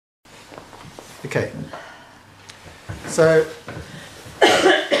Okay. So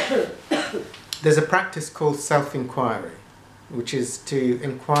there's a practice called self-inquiry, which is to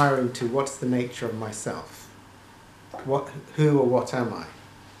inquire into what's the nature of myself. Who or what am I?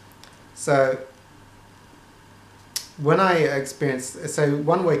 So when I experience, so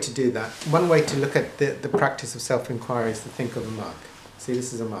one way to do that, one way to look at the practice of self-inquiry is to think of a mug. See,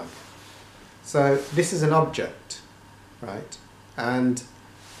 this is a mug. So this is an object, right? And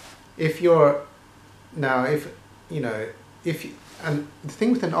if you're, now if, you know, if you, and the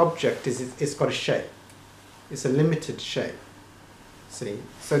thing with an object is it's got a shape. It's a limited shape. See?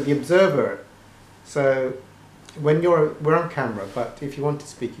 So the observer, so when we're on camera, but if you want to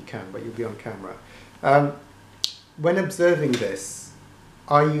speak you can, but you'll be on camera. When observing this,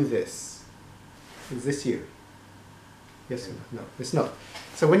 are you this? Is this you? Yes or no? No, it's not.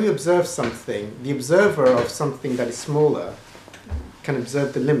 So when you observe something, the observer of something that is smaller can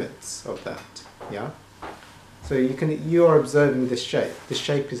observe the limits of that. Yeah? So you are observing this shape. The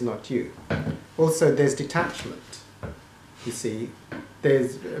shape is not you. Also, there's detachment. You see,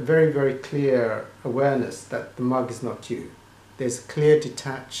 there's a very, very clear awareness that the mug is not you. There's clear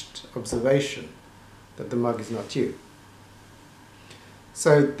detached observation that the mug is not you.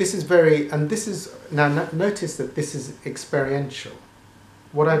 So this is very, and this is, now notice that this is experiential.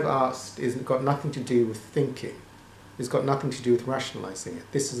 What I've asked is got nothing to do with thinking. It's got nothing to do with rationalizing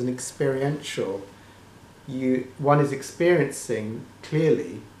it. This is an experiential, one is experiencing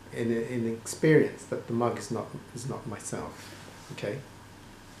clearly in experience that the mug is not myself. Okay?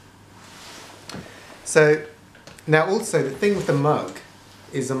 So now also the thing with the mug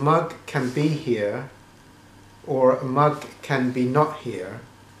is a mug can be here or a mug can be not here,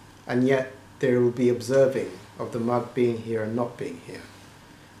 and yet there will be observing of the mug being here and not being here.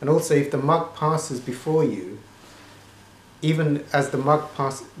 And also if the mug passes before you, even as the mug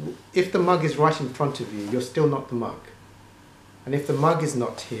passes, if the mug is right in front of you, you're still not the mug. And if the mug is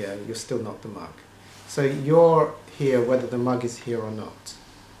not here, you're still not the mug. So you're here whether the mug is here or not.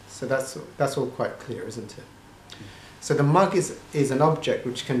 So that's all quite clear, isn't it? So the mug is an object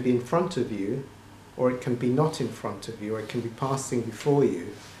which can be in front of you, or it can be not in front of you, or it can be passing before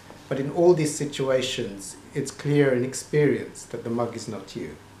you. But in all these situations, it's clear in experience that the mug is not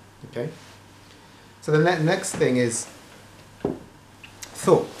you. Okay? So the next thing is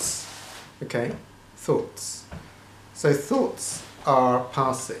thoughts. Okay? Thoughts. So thoughts are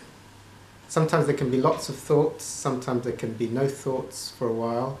passing. Sometimes there can be lots of thoughts, sometimes there can be no thoughts for a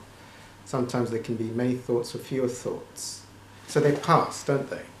while, sometimes there can be many thoughts or fewer thoughts. So they pass, don't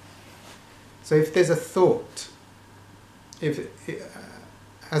they? So if there's a thought,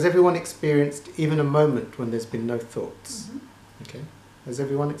 has everyone experienced even a moment when there's been no thoughts? Mm-hmm. Okay. Has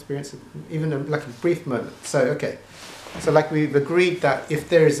everyone experienced even like a brief moment? So, okay. So like we've agreed that if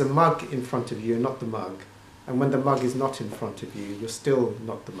there is a mug in front of you, not the mug, and when the mug is not in front of you, you're still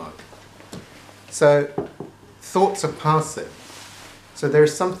not the mug. So thoughts are passing. So there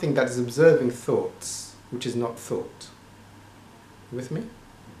is something that is observing thoughts, which is not thought. You with me?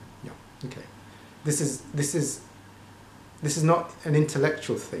 Yeah. Okay. This is not an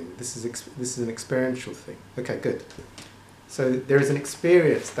intellectual thing. This is an experiential thing. Okay, good. So there is an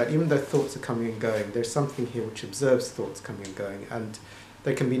experience that even though thoughts are coming and going, there's something here which observes thoughts coming and going, and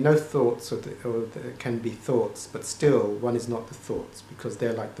there can be no thoughts or there can be thoughts, but still one is not the thoughts because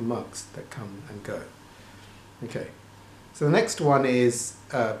they're like the mugs that come and go. Okay. So the next one is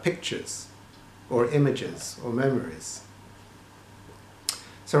pictures or images or memories.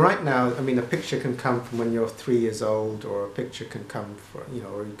 So right now, I mean, a picture can come from when you're 3 years old, or a picture can come from, you know,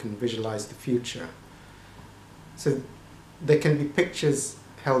 or you can visualize the future. So there can be pictures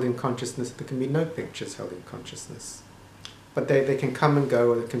held in consciousness, there can be no pictures held in consciousness. But they can come and go,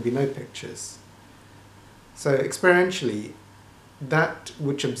 or there can be no pictures. So experientially, that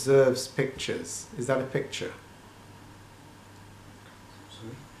which observes pictures, is that a picture?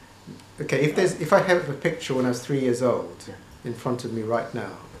 Sorry? Okay, if I have a picture when I was 3 years old, in front of me right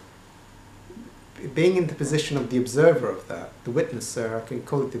now, being in the position of the observer of that, the witnesser, I can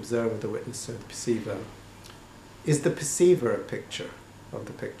call it the observer, the witnesser, the perceiver, is the perceiver a picture of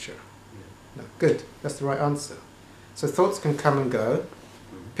the picture? No. Good, that's the right answer. So thoughts can come and go,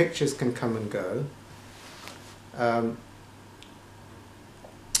 pictures can come and go.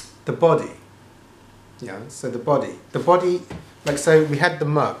 The body, yeah, so the body, like so we had the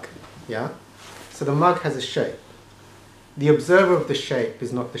mug, yeah, so the mug has a shape. The observer of the shape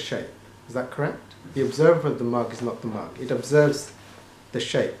is not the shape, is that correct? The observer of the mug is not the mug, it observes the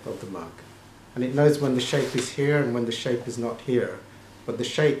shape of the mug. And it knows when the shape is here and when the shape is not here, but the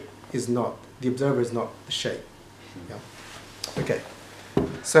shape is not, the observer is not the shape. Yeah. Okay.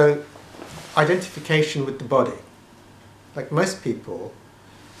 So identification with the body. Like most people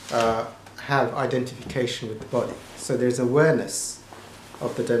have identification with the body. So there's awareness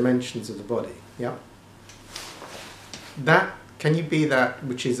of the dimensions of the body. Yeah. That, can you be that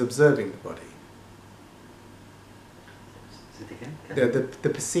which is observing the body? The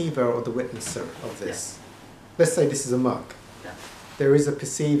perceiver or the witnesser of this. Yeah. Let's say this is a mug. Yeah. There is a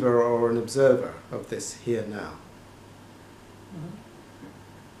perceiver or an observer of this here now.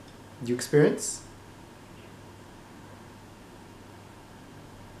 Do you experience?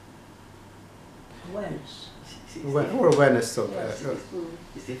 Awareness. Or awareness of...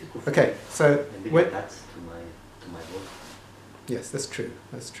 It's difficult. Okay, so... That's to my work. Yes, that's true.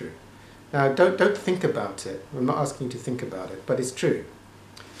 That's true. Now, don't think about it. I'm not asking you to think about it, but it's true.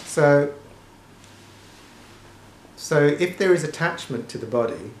 So if there is attachment to the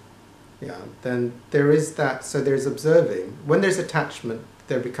body, yeah, then there is that. So there's observing. When there's attachment,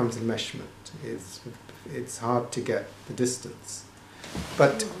 there becomes enmeshment. It's hard to get the distance.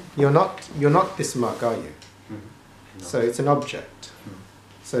 But you're not this mug, are you? No. So it's an object.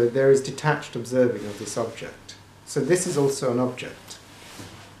 So there is detached observing of this object. So this is also an object.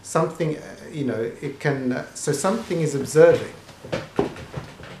 Something, it can. So something is observing.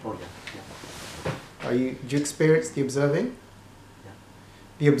 Oh yeah. Do you experience the observing? Yeah.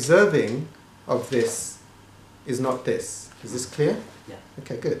 The observing of this is not this. Is this clear? Yeah.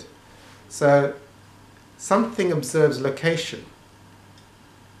 Okay, good. So something observes location.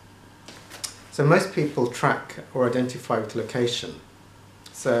 So most people track or identify with location.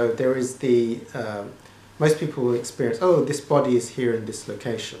 So there is the, most people will experience, oh, this body is here in this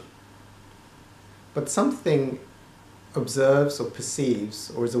location. But something observes or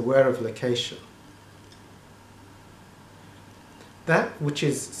perceives or is aware of location. That which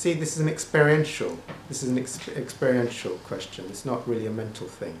is, see, this is an experiential question. It's not really a mental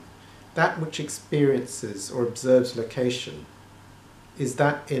thing. That which experiences or observes location, is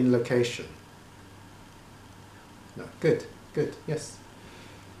that in location? No, good, yes.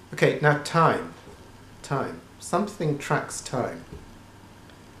 Okay, now time. Something tracks time.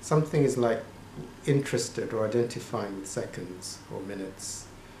 Something is like interested or identifying with seconds or minutes.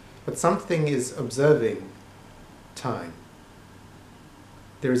 But something is observing time.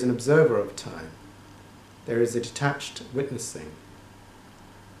 There is an observer of time. There is a detached witnessing.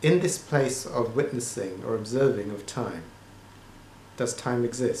 In this place of witnessing or observing of time, does time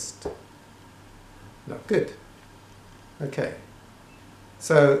exist? No, good. Okay.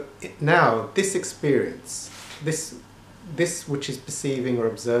 So now this experience, this which is perceiving or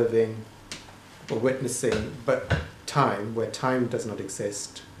observing or witnessing, but time, where time does not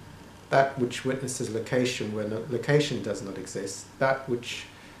exist, that which witnesses location where location does not exist, that which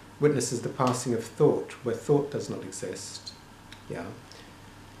witnesses the passing of thought where thought does not exist. Yeah.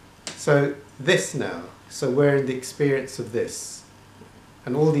 So this now, so we're in the experience of this,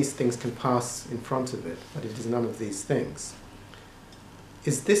 and all these things can pass in front of it, but it is none of these things.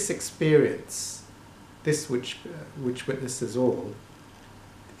 Is this experience, this which witnesses all,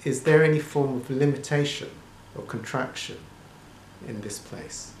 is there any form of limitation or contraction in this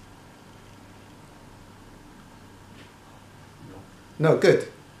place? No, good.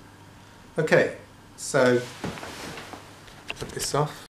 Okay, so put this off.